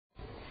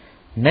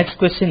Next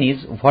question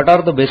is, what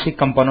are the basic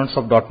components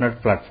of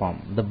 .NET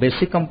platform? The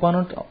basic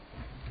component of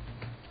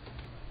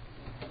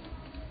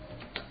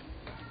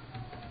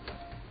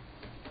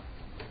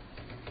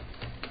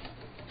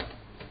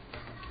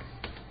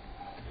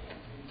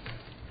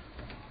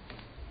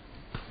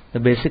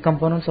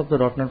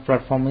the .NET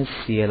platform is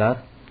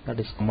CLR, that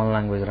is Common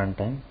Language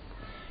Runtime,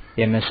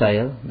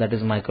 MSIL, that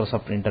is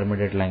Microsoft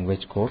Intermediate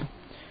Language Code,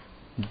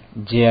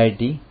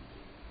 JIT,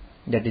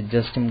 that is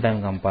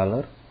Just-in-Time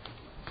Compiler,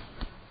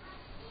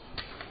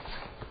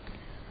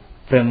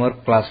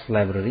 Framework Class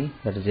Library,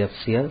 that is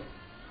FCL,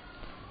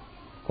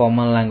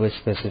 Common Language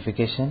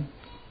Specification,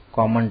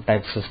 Common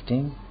Type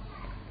System,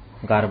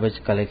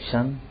 Garbage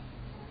Collection,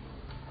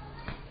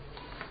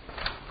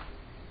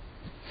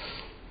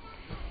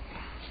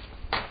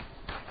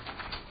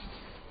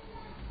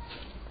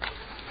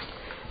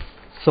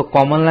 so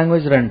Common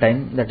Language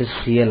Runtime, that is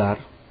CLR,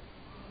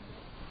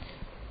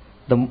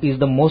 is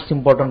the most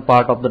important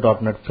part of the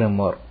 .NET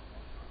framework,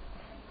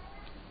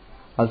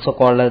 also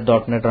called as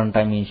 .NET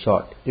Runtime in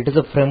short. It is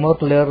a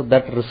framework layer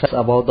that resides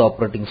above the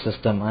operating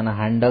system and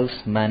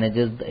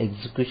manages the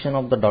execution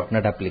of the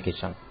 .NET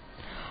application.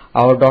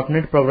 Our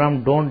 .NET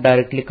program don't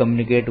directly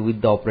communicate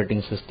with the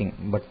operating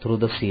system but through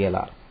the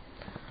CLR.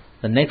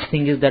 The next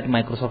thing is that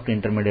Microsoft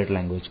Intermediate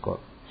Language Code.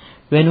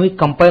 When we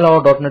compile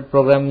our .NET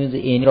program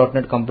using any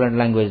 .NET component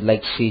language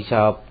like C#,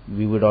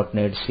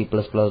 VB.NET,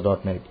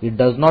 C++.NET, it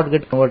does not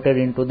get converted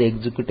into the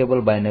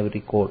executable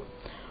binary code,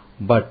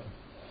 but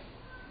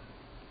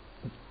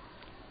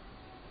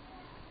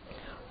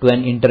to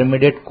an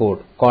intermediate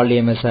code called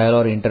MSIL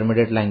or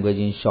Intermediate Language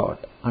in short,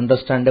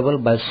 understandable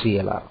by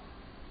CLR.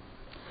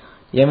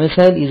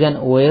 MSIL is an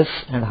OS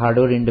and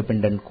hardware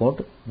independent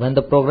code. When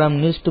the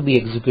program needs to be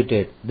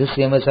executed, this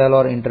MSIL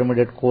or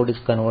intermediate code is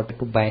converted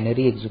to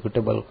binary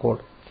executable code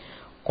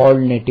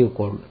called native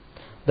code.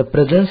 The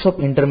presence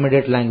of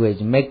intermediate language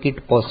makes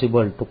it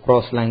possible to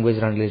cross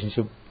language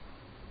relationship,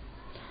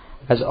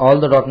 as all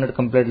the .NET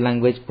component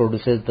language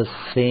produces the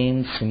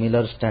same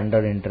similar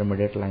standard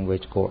intermediate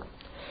language code.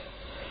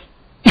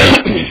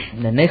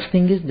 The next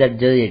thing is that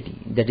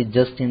JIT, that is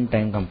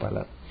Just-in-Time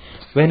Compiler.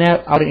 When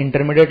our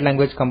intermediate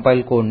language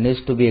compile code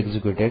needs to be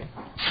executed,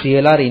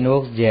 CLR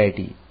invokes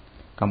JIT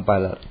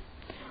compiler,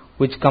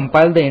 which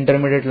compile the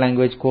intermediate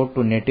language code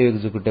to native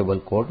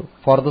executable code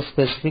for the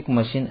specific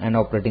machine and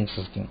operating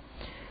system.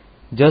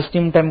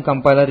 Just-in-time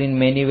compiler in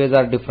many ways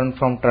are different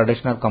from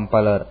traditional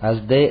compiler, as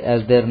they,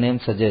 as their name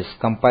suggests,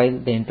 compile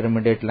the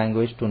intermediate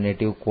language to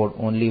native code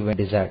only when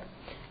desired.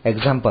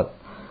 Example: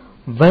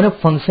 when a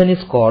function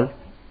is called,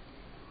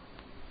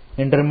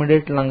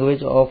 intermediate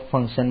language of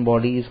function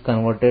body is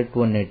converted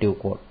to a native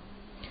code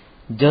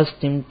just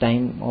in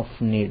time of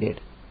needed.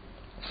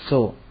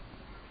 So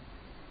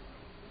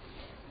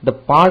the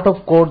part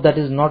of code that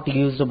is not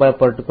used by a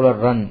particular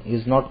run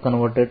is not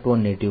converted to a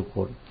native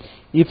code.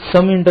 If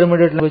some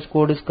intermediate language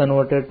code is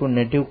converted to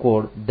native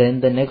code, then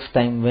the next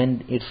time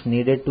when it's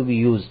needed to be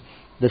used,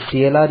 the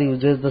CLR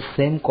uses the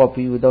same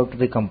copy without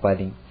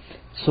recompiling.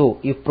 So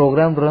if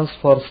program runs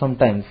for some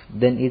time,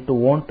 then it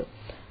won't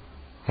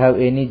have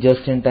any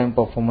just-in-time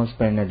performance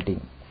penalty.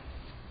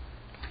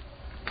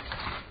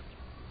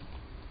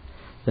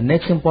 The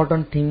next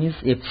important thing is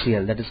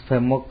FCL, that is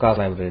Framework Class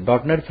Library.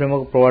 .NET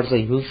Framework provides a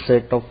huge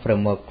set of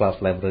framework class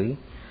library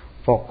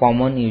for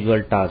common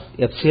usual tasks.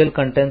 FCL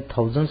contains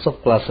thousands of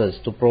classes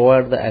to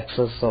provide the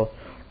access to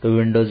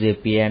Windows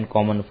API and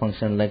common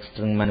functions like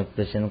string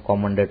manipulation,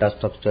 common data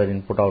structure,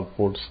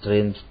 input-output,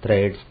 streams,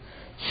 threads,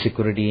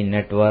 security,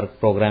 network,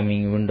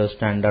 programming, Windows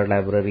Standard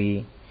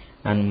Library,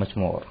 and much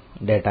more.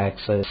 Data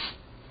access,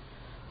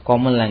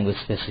 common language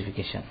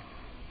specification.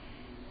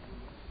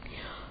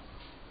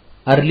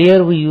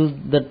 Earlier we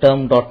used the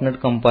term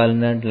 .NET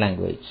component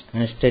language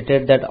and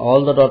stated that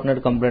all the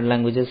 .NET component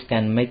languages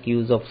can make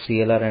use of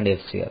CLR and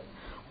FCL.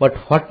 But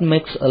what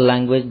makes a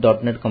language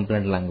 .NET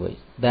component language?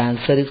 The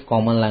answer is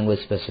common language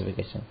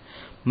specification.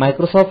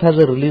 Microsoft has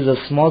released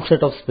a small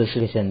set of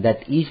specifications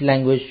that each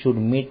language should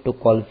meet to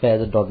qualify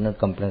as a .NET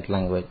component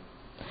language.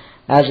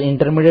 As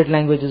intermediate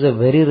language is a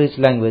very rich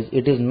language,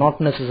 it is not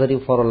necessary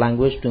for a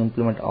language to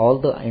implement all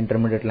the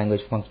intermediate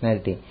language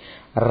functionality.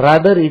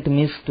 Rather, it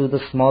means to the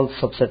small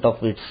subset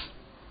of its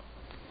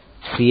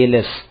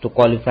CLS to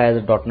qualify as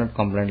a .NET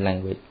component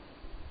language.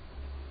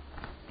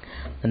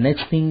 The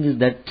next thing is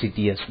that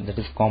CTS, that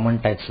is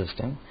Common Type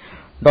System.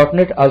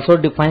 .NET also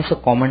defines a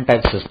common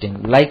type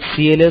system. Like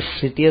CLS,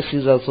 CTS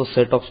is also a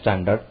set of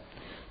standard.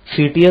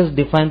 CTS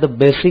defines the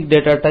basic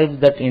data types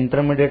that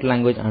intermediate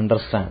language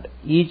understand.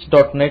 Each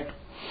 .NET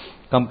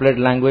component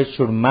language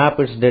should map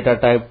its data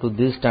type to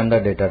these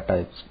standard data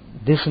types.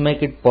 This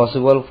makes it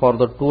possible for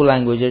the two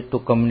languages to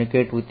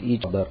communicate with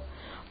each other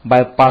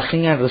by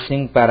passing and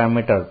receiving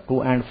parameters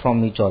to and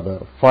from each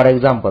other. For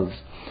example,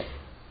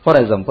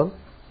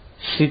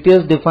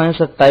 CTS defines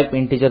a type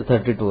integer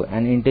 32,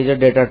 an integer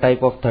data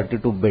type of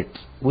 32 bits,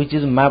 which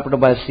is mapped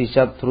by C#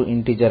 through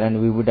integer and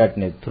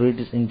VB.NET through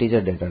its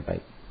integer data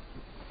type.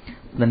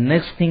 The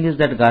next thing is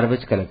that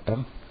garbage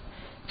collector.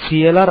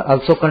 CLR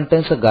also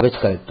contains a garbage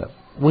collector.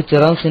 which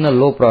runs in a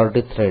low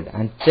priority thread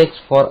and checks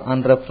for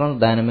unreferenced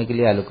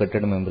dynamically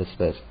allocated memory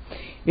space.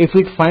 If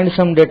it finds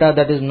some data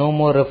that is no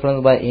more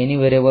referenced by any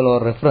variable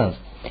or reference,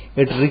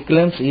 it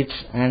reclaims it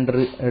and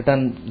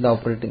returns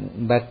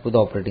back to the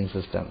operating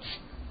systems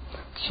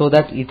so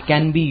that it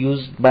can be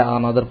used by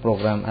another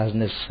program as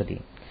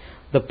necessary.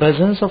 The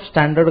presence of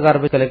standard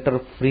garbage collector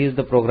frees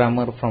the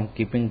programmer from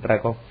keeping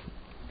track of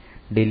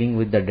dealing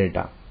with the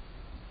data.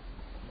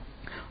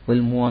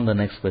 We'll move on to the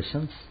next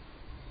questions.